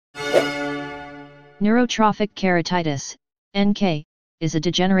Neurotrophic keratitis, NK, is a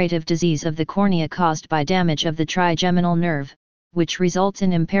degenerative disease of the cornea caused by damage of the trigeminal nerve, which results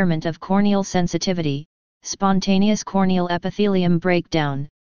in impairment of corneal sensitivity, spontaneous corneal epithelium breakdown,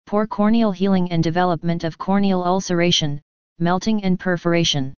 poor corneal healing and development of corneal ulceration, melting and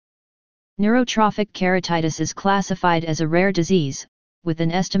perforation. Neurotrophic keratitis is classified as a rare disease, with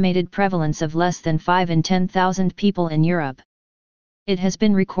an estimated prevalence of less than 5 in 10,000 people in Europe. It has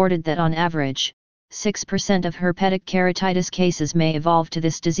been recorded that on average, 6% of herpetic keratitis cases may evolve to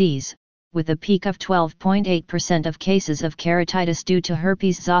this disease, with a peak of 12.8% of cases of keratitis due to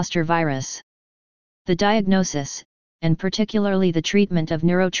herpes zoster virus. The diagnosis, and particularly the treatment of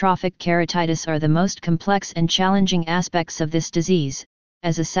neurotrophic keratitis, are the most complex and challenging aspects of this disease,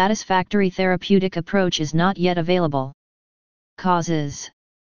 as a satisfactory therapeutic approach is not yet available. Causes.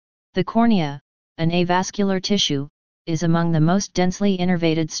 The cornea, an avascular tissue, is among the most densely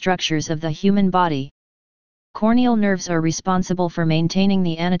innervated structures of the human body. Corneal nerves are responsible for maintaining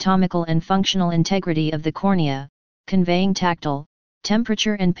the anatomical and functional integrity of the cornea, conveying tactile,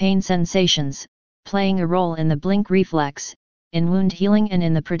 temperature and pain sensations, playing a role in the blink reflex, in wound healing and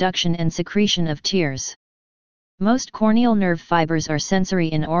in the production and secretion of tears. Most corneal nerve fibers are sensory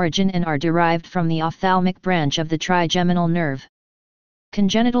in origin and are derived from the ophthalmic branch of the trigeminal nerve.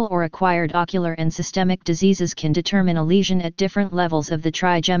 Congenital or acquired ocular and systemic diseases can determine a lesion at different levels of the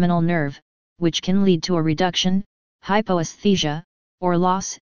trigeminal nerve, which can lead to a reduction, hypoesthesia, or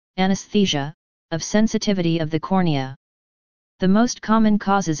loss, anesthesia, of sensitivity of the cornea. The most common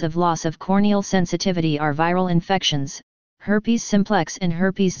causes of loss of corneal sensitivity are viral infections, herpes simplex and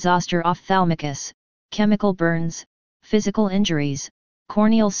herpes zoster ophthalmicus, chemical burns, physical injuries,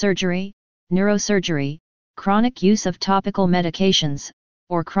 corneal surgery, neurosurgery, chronic use of topical medications,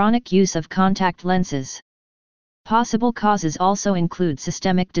 or chronic use of contact lenses. Possible causes also include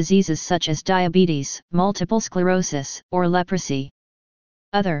systemic diseases such as diabetes, multiple sclerosis, or leprosy.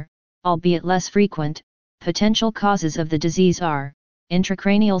 Other, albeit less frequent, potential causes of the disease are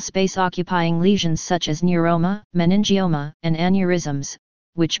intracranial space-occupying lesions such as neuroma, meningioma, and aneurysms,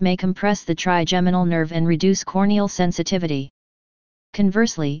 which may compress the trigeminal nerve and reduce corneal sensitivity.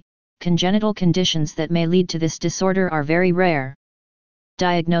 Conversely, congenital conditions that may lead to this disorder are very rare.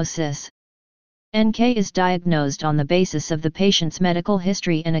 Diagnosis. NK is diagnosed on the basis of the patient's medical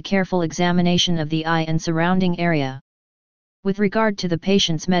history and a careful examination of the eye and surrounding area. With regard to the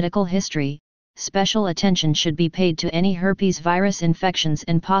patient's medical history, special attention should be paid to any herpes virus infections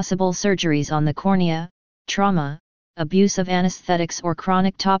and possible surgeries on the cornea, trauma, abuse of anesthetics or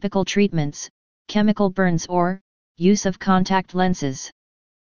chronic topical treatments, chemical burns or use of contact lenses.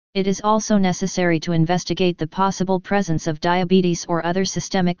 It is also necessary to investigate the possible presence of diabetes or other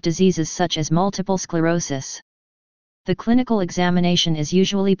systemic diseases such as multiple sclerosis. The clinical examination is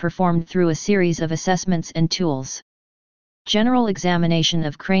usually performed through a series of assessments and tools. General examination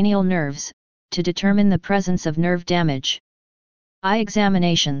of cranial nerves, to determine the presence of nerve damage. Eye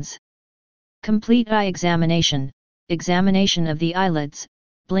examinations. Complete eye examination, examination of the eyelids,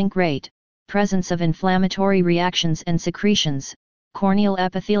 blink rate, presence of inflammatory reactions and secretions, corneal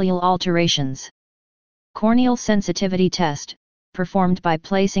epithelial alterations. Corneal sensitivity test, performed by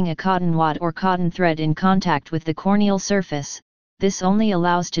placing a cotton wad or cotton thread in contact with the corneal surface. This only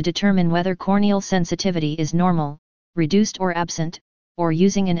allows to determine whether corneal sensitivity is normal, reduced or absent, or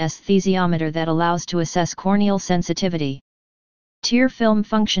using an aesthesiometer that allows to assess corneal sensitivity. Tear film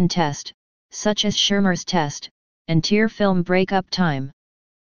function test, such as Schirmer's test, and tear film breakup time.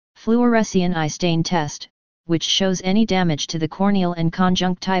 Fluorescein eye stain test, which shows any damage to the corneal and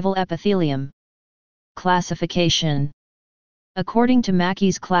conjunctival epithelium. Classification. According to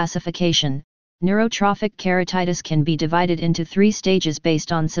Mackey's classification, neurotrophic keratitis can be divided into 3 stages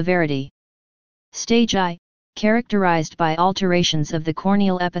based on severity. Stage I, characterized by alterations of the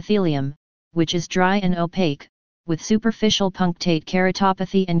corneal epithelium, which is dry and opaque, with superficial punctate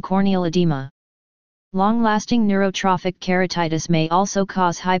keratopathy and corneal edema. Long-lasting neurotrophic keratitis may also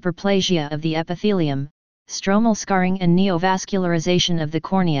cause hyperplasia of the epithelium, stromal scarring and neovascularization of the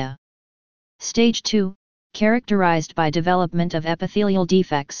cornea. Stage 2, characterized by development of epithelial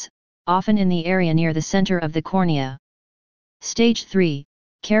defects, often in the area near the center of the cornea. Stage 3,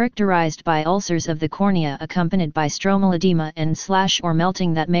 characterized by ulcers of the cornea accompanied by stromal edema and/or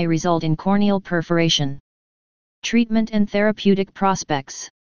melting that may result in corneal perforation. Treatment and therapeutic prospects.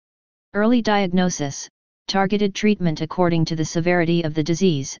 Early diagnosis, targeted treatment according to the severity of the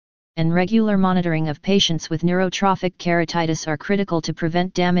disease, and regular monitoring of patients with neurotrophic keratitis are critical to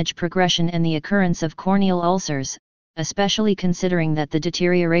prevent damage progression and the occurrence of corneal ulcers, especially considering that the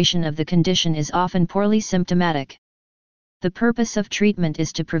deterioration of the condition is often poorly symptomatic. The purpose of treatment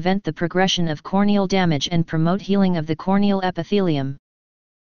is to prevent the progression of corneal damage and promote healing of the corneal epithelium.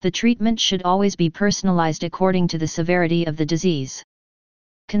 The treatment should always be personalized according to the severity of the disease.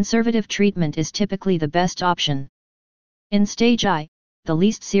 Conservative treatment is typically the best option. In stage I, the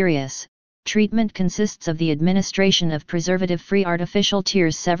least serious, treatment consists of the administration of preservative-free artificial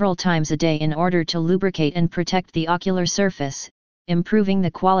tears several times a day in order to lubricate and protect the ocular surface, improving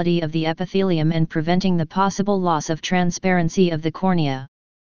the quality of the epithelium and preventing the possible loss of transparency of the cornea.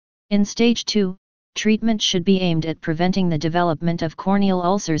 In stage 2, treatment should be aimed at preventing the development of corneal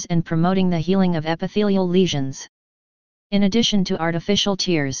ulcers and promoting the healing of epithelial lesions. In addition to artificial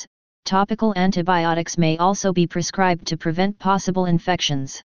tears, topical antibiotics may also be prescribed to prevent possible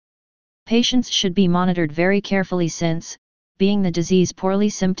infections. Patients should be monitored very carefully since, being the disease poorly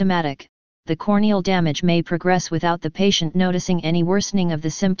symptomatic, the corneal damage may progress without the patient noticing any worsening of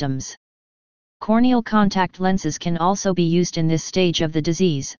the symptoms. Corneal contact lenses can also be used in this stage of the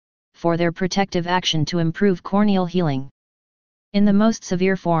disease, for their protective action to improve corneal healing. In the most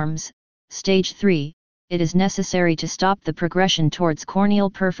severe forms, stage 3, it is necessary to stop the progression towards corneal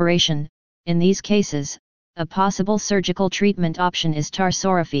perforation. In these cases, a possible surgical treatment option is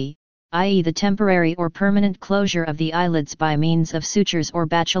tarsorrhaphy, i.e. the temporary or permanent closure of the eyelids by means of sutures or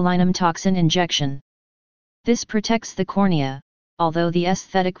botulinum toxin injection. This protects the cornea, although the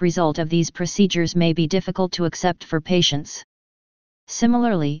aesthetic result of these procedures may be difficult to accept for patients.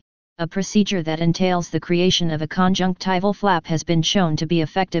 Similarly, a procedure that entails the creation of a conjunctival flap has been shown to be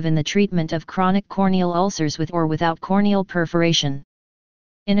effective in the treatment of chronic corneal ulcers with or without corneal perforation.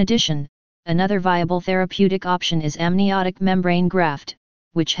 In addition, another viable therapeutic option is amniotic membrane graft,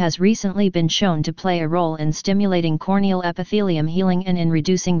 which has recently been shown to play a role in stimulating corneal epithelium healing and in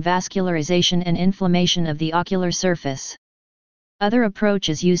reducing vascularization and inflammation of the ocular surface. Other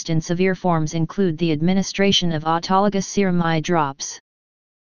approaches used in severe forms include the administration of autologous serum eye drops.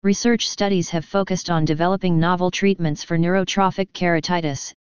 Research studies have focused on developing novel treatments for neurotrophic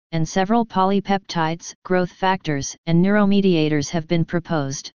keratitis, and several polypeptides, growth factors, and neuromediators have been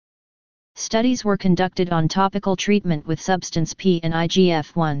proposed. Studies were conducted on topical treatment with substance P and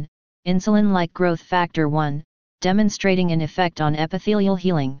IGF-1, insulin-like growth factor 1, demonstrating an effect on epithelial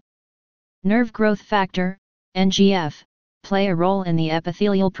healing. Nerve growth factor, NGF, play a role in the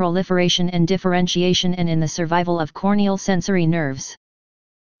epithelial proliferation and differentiation and in the survival of corneal sensory nerves.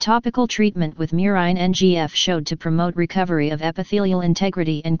 Topical treatment with murine NGF showed to promote recovery of epithelial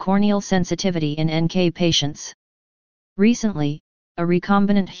integrity and corneal sensitivity in NK patients. Recently, a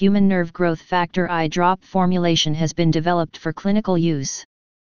recombinant human nerve growth factor eye drop formulation has been developed for clinical use.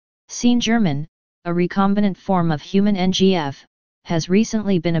 German, a recombinant form of human NGF, has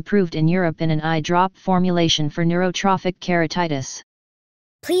recently been approved in Europe in an eye drop formulation for neurotrophic keratitis.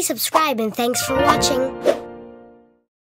 Please subscribe and thanks for watching.